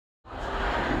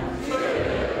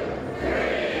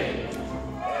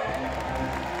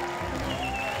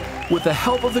With the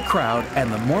help of the crowd and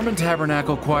the Mormon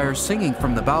Tabernacle Choir singing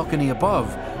from the balcony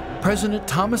above, President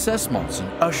Thomas S. Monson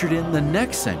ushered in the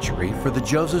next century for the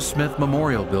Joseph Smith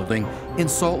Memorial Building in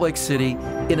Salt Lake City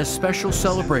in a special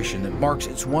celebration that marks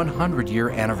its 100-year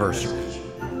anniversary.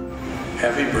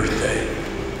 Happy birthday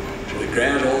to the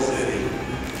grand old lady,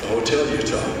 the Hotel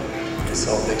Utah in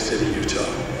Salt Lake City,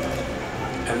 Utah.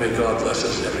 And may God bless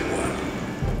us,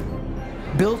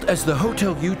 everyone. Built as the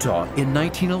Hotel Utah in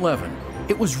 1911,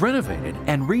 it was renovated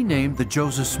and renamed the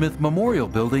Joseph Smith Memorial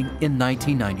Building in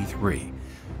 1993.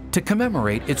 To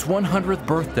commemorate its 100th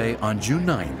birthday on June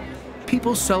 9th,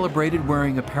 people celebrated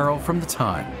wearing apparel from the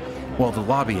time, while the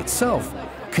lobby itself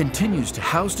continues to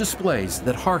house displays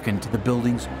that hearken to the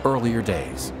building's earlier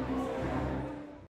days.